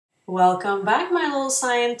Welcome back, my little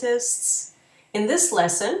scientists. In this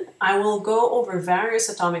lesson, I will go over various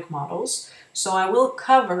atomic models. So I will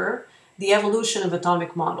cover the evolution of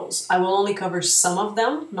atomic models. I will only cover some of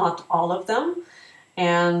them, not all of them,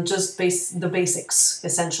 and just the basics,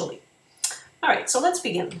 essentially. All right, so let's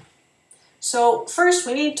begin. So first,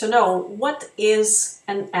 we need to know what is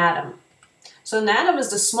an atom. So an atom is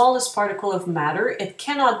the smallest particle of matter. It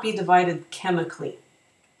cannot be divided chemically.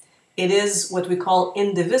 It is what we call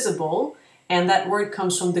indivisible, and that word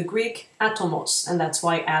comes from the Greek atomos, and that's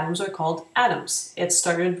why atoms are called atoms. It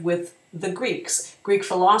started with the Greeks. Greek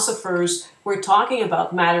philosophers were talking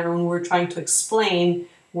about matter and were trying to explain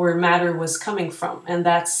where matter was coming from, and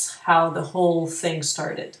that's how the whole thing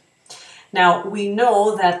started. Now, we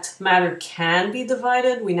know that matter can be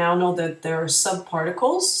divided. We now know that there are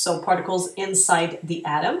subparticles, so particles inside the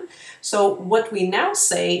atom. So what we now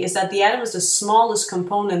say is that the atom is the smallest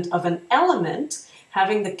component of an element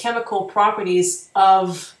having the chemical properties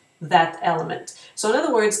of that element. So in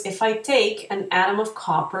other words, if I take an atom of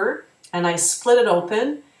copper and I split it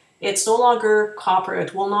open, it's no longer copper.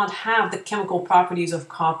 It will not have the chemical properties of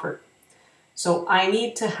copper. So I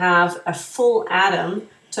need to have a full atom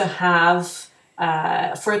to have,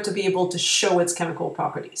 for it to be able to show its chemical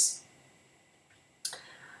properties.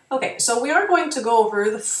 Okay, so we are going to go over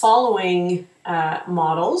the following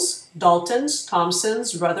models: Dalton's,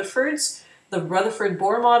 Thomson's, Rutherford's, the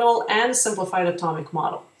Rutherford-Bohr model, and simplified atomic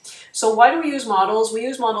model. So why do we use models? We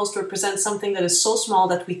use models to represent something that is so small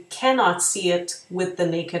that we cannot see it with the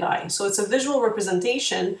naked eye. So it's a visual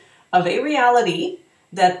representation of a reality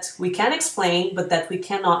that we can explain, but that we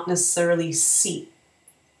cannot necessarily see.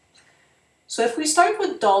 So if we start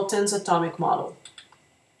with Dalton's atomic model,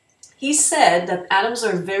 he said that atoms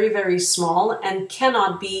are very, very small and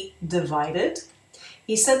cannot be divided.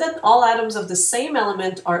 He said that all atoms of the same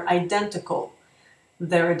element are identical.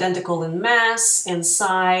 They're identical in mass, in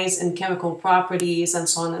size, in chemical properties, and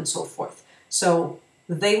so on and so forth. So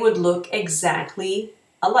they would look exactly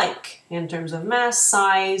alike in terms of mass,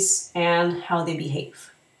 size, and how they behave.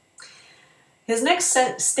 His next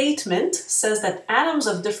statement says that atoms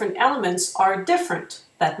of different elements are different.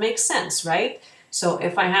 That makes sense, right? So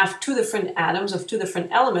if I have two different atoms of two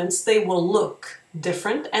different elements, they will look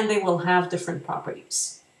different and they will have different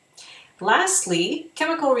properties. Lastly,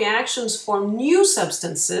 chemical reactions form new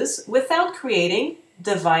substances without creating,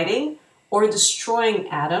 dividing, or destroying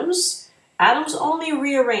atoms. Atoms only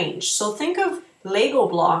rearrange. So think of Lego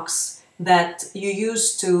blocks that you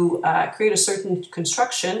use to create a certain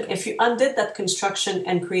construction. If you undid that construction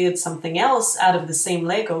and created something else out of the same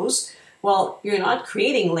Legos, well, you're not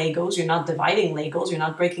creating Legos, you're not dividing Legos, you're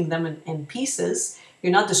not breaking them in pieces,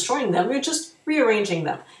 you're not destroying them, you're just rearranging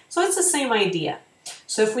them. So it's the same idea.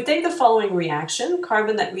 So if we take the following reaction,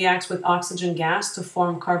 carbon that reacts with oxygen gas to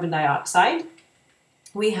form carbon dioxide,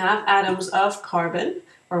 we have atoms of carbon,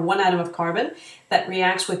 or one atom of carbon, that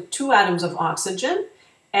reacts with two atoms of oxygen.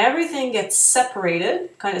 Everything gets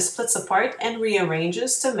separated, kind of splits apart, and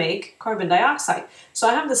rearranges to make carbon dioxide. So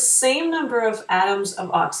I have the same number of atoms of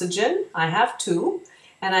oxygen. I have two,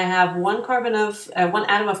 and I have one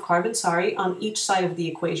atom of carbon, on each side of the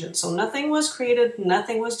equation. So nothing was created,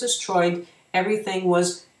 nothing was destroyed, everything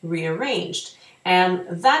was rearranged. And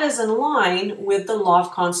that is in line with the law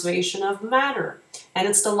of conservation of matter. And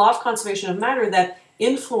it's the law of conservation of matter that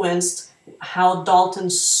influenced how Dalton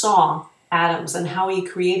saw atoms and how he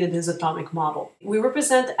created his atomic model. We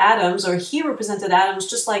represent atoms, or he represented atoms,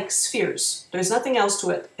 just like spheres. There's nothing else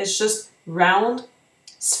to it. It's just round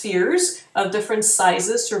spheres of different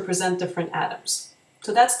sizes to represent different atoms.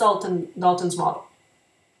 So that's Dalton's model.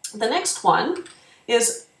 The next one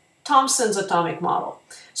is Thomson's atomic model.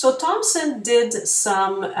 So Thomson did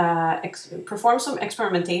performed some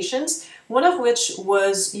experimentations, one of which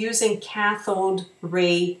was using cathode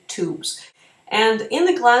ray tubes. And in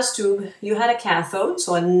the glass tube, you had a cathode,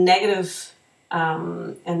 so a negative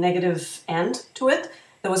end to it.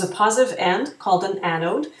 There was a positive end called an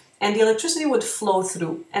anode, and the electricity would flow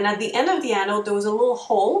through. And at the end of the anode, there was a little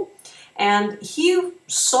hole, and he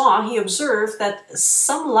observed that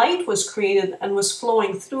some light was created and was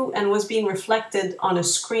flowing through and was being reflected on a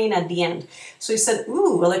screen at the end. So he said,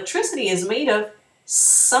 ooh, electricity is made of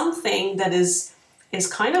something that is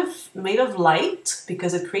kind of made of light,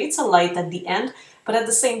 because it creates a light at the end, but at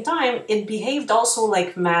the same time, it behaved also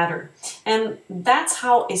like matter. And that's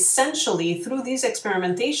how, essentially, through these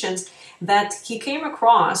experimentations, that he came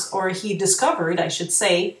across, or he discovered, I should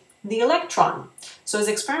say, the electron. So his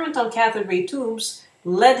experiment on cathode ray tubes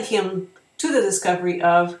led him to the discovery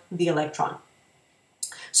of the electron.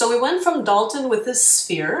 So we went from Dalton with this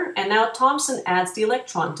sphere, and now Thomson adds the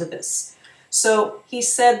electron to this. So he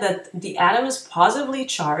said that the atom is positively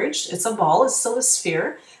charged. It's a ball, it's still a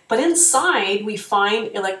sphere, but inside we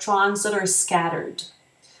find electrons that are scattered.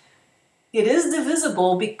 It is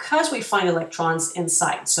divisible because we find electrons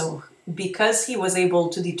inside. So because he was able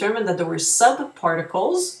to determine that there were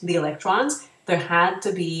subparticles, the electrons, there had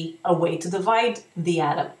to be a way to divide the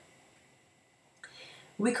atom.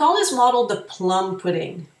 We call this model the plum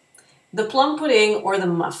pudding. The plum pudding or the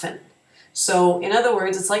muffin. So in other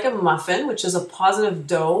words, it's like a muffin, which is a positive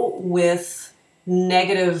dough with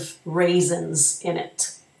negative raisins in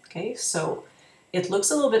it. Okay, so it looks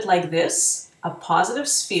a little bit like this, a positive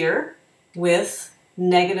sphere with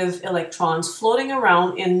negative electrons floating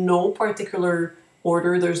around in no particular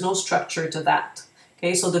order. There's no structure to that.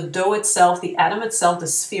 Okay, so the dough itself, the atom itself, the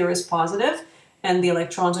sphere is positive, and the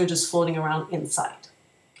electrons are just floating around inside.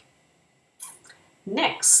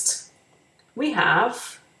 Next, we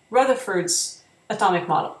have Rutherford's atomic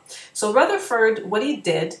model. So Rutherford, what he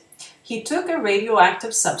did, he took a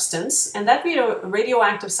radioactive substance, and that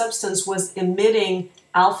radioactive substance was emitting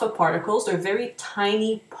alpha particles. They're very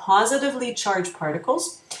tiny, positively charged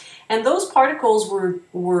particles. And those particles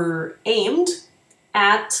were aimed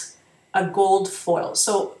at a gold foil.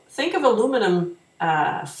 So think of aluminum,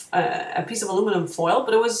 a piece of aluminum foil,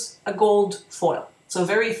 but it was a gold foil. So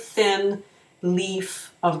very thin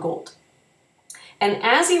leaf of gold. And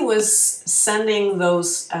as he was sending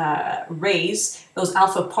those rays, those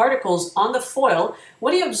alpha particles on the foil,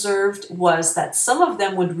 what he observed was that some of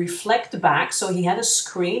them would reflect back, so he had a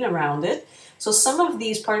screen around it. So some of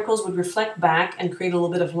these particles would reflect back and create a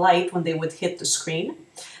little bit of light when they would hit the screen.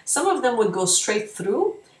 Some of them would go straight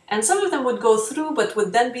through, and some of them would go through but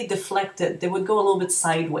would then be deflected. They would go a little bit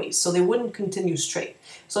sideways, so they wouldn't continue straight.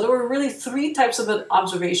 So there were really three types of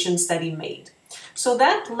observations that he made. So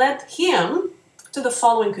that led him to the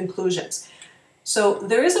following conclusions. So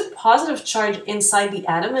there is a positive charge inside the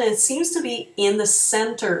atom, and it seems to be in the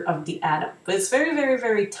center of the atom, but it's very, very,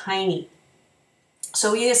 very tiny.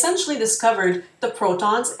 So he essentially discovered the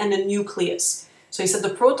protons and the nucleus. So he said the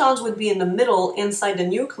protons would be in the middle inside the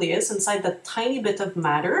nucleus, inside that tiny bit of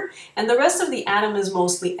matter, and the rest of the atom is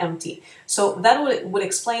mostly empty. So that would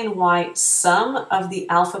explain why some of the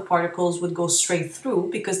alpha particles would go straight through,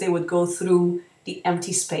 because they would go through the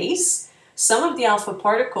empty space. Some of the alpha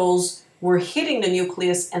particles were hitting the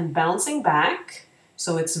nucleus and bouncing back,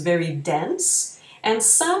 so it's very dense. And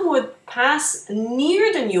some would pass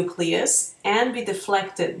near the nucleus and be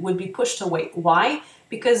deflected, would be pushed away. Why?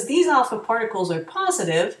 Because these alpha particles are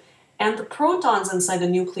positive and the protons inside the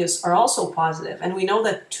nucleus are also positive. And we know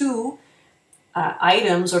that two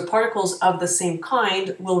items or particles of the same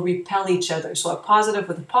kind will repel each other. So a positive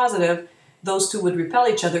with a positive, those two would repel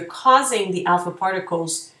each other, causing the alpha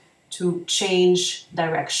particles to change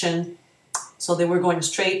direction. So they were going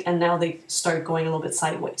straight and now they start going a little bit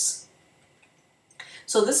sideways.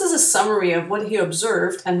 So this is a summary of what he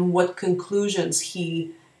observed and what conclusions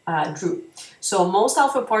he drew. So most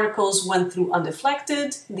alpha particles went through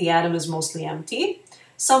undeflected. The atom is mostly empty.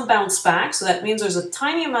 Some bounce back, so that means there's a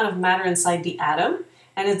tiny amount of matter inside the atom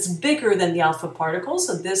and it's bigger than the alpha particles.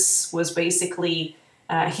 So this was basically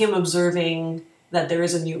him observing that there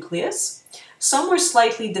is a nucleus. Some were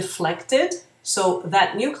slightly deflected, so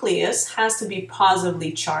that nucleus has to be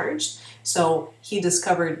positively charged. So he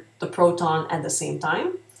discovered the proton at the same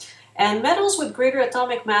time. And metals with greater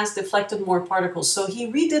atomic mass deflected more particles. So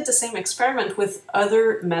he redid the same experiment with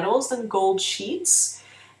other metals than gold sheets.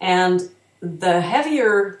 And the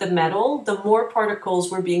heavier the metal, the more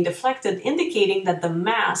particles were being deflected, indicating that the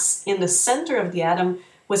mass in the center of the atom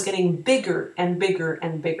was getting bigger and bigger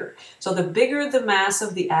and bigger. So the bigger the mass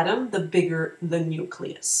of the atom, the bigger the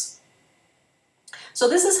nucleus. So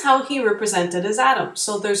this is how he represented his atom.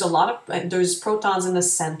 So there's there's protons in the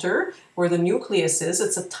center where the nucleus is.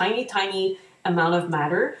 It's a tiny, tiny amount of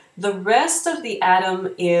matter. The rest of the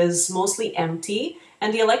atom is mostly empty,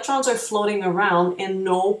 and the electrons are floating around in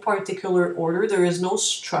no particular order. There is no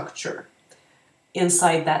structure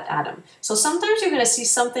inside that atom. So sometimes you're going to see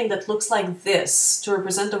something that looks like this to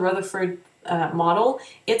represent the Rutherford model.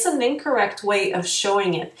 It's an incorrect way of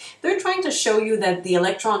showing it. They're trying to show you that the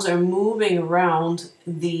electrons are moving around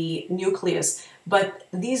the nucleus, but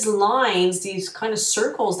these lines, these kind of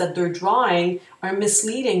circles that they're drawing are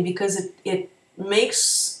misleading because it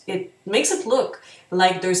makes it look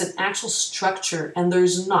like there's an actual structure, and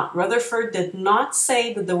there's not. Rutherford did not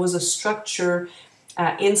say that there was a structure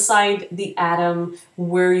inside the atom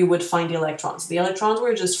where you would find the electrons. The electrons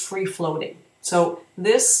were just free floating. So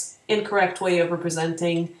this incorrect way of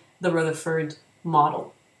representing the Rutherford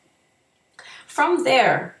model. From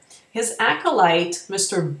there, his acolyte,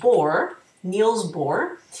 Mr. Bohr, Niels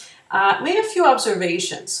Bohr, made a few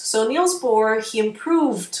observations. So Niels Bohr, he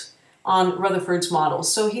improved on Rutherford's model.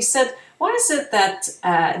 So he said, why is it that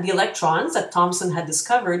the electrons that Thomson had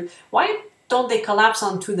discovered, why don't they collapse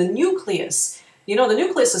onto the nucleus? You know, the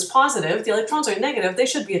nucleus is positive, the electrons are negative, they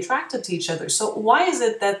should be attracted to each other. So why is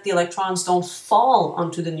it that the electrons don't fall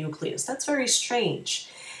onto the nucleus? That's very strange.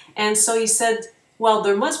 And so he said, well,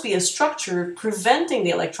 there must be a structure preventing the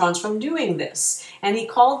electrons from doing this. And he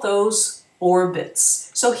called those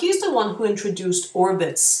orbits. So he's the one who introduced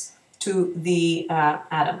orbits to the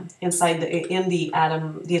atom, in the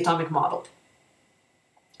atomic model.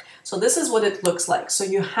 So this is what it looks like. So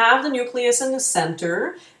you have the nucleus in the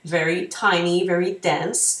center, very tiny, very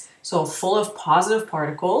dense, so full of positive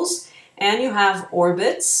particles, and you have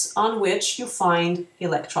orbits on which you find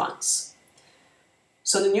electrons.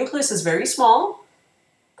 So the nucleus is very small,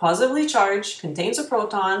 positively charged, contains the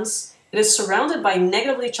protons. It is surrounded by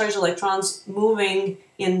negatively charged electrons moving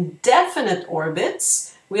in definite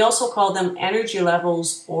orbits. We also call them energy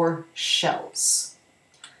levels or shells.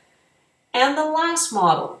 And the last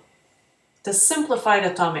model, the simplified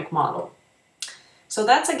atomic model. So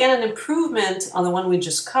that's again an improvement on the one we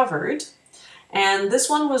just covered. And this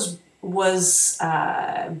one was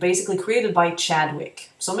basically created by Chadwick.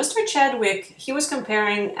 So Mr. Chadwick, he was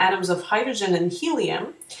comparing atoms of hydrogen and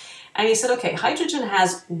helium. And he said, okay, hydrogen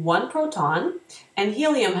has 1 proton and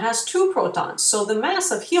helium has 2 protons. So the mass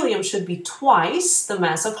of helium should be twice the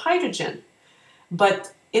mass of hydrogen.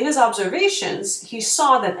 But in his observations, he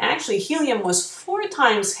saw that actually helium was 4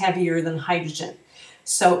 times heavier than hydrogen.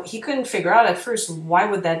 So he couldn't figure out at first, why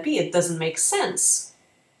would that be? It doesn't make sense.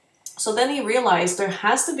 So then he realized there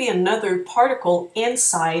has to be another particle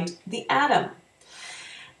inside the atom.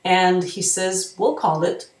 And he says, we'll call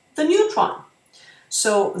it the neutron.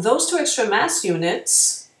 So those 2 extra mass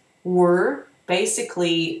units were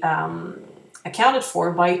basically accounted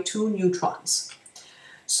for by 2 neutrons.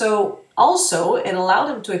 So also, it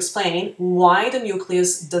allowed him to explain why the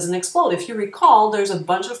nucleus doesn't explode. If you recall, there's a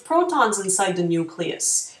bunch of protons inside the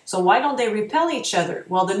nucleus. So why don't they repel each other?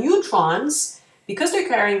 Well, the neutrons, because they're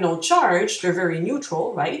carrying no charge, they're very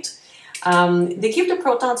neutral, right? They keep the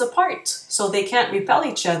protons apart, so they can't repel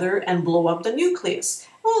each other and blow up the nucleus.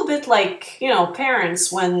 A little bit like, you know,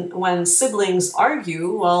 parents when siblings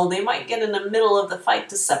argue, well, they might get in the middle of the fight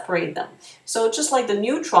to separate them. So just like the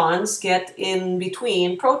neutrons get in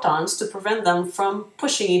between protons to prevent them from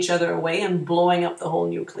pushing each other away and blowing up the whole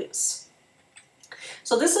nucleus.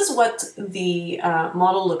 So this is what the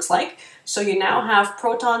model looks like. So you now have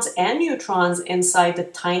protons and neutrons inside the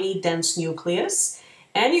tiny dense nucleus,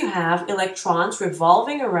 and you have electrons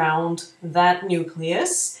revolving around that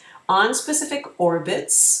nucleus on specific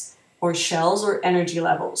orbits or shells or energy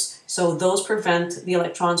levels. So those prevent the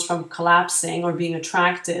electrons from collapsing or being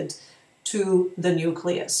attracted to the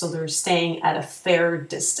nucleus. So they're staying at a fair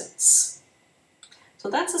distance. So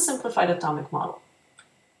that's a simplified atomic model.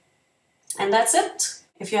 And that's it.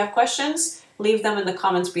 If you have questions, leave them in the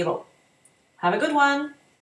comments below. Have a good one.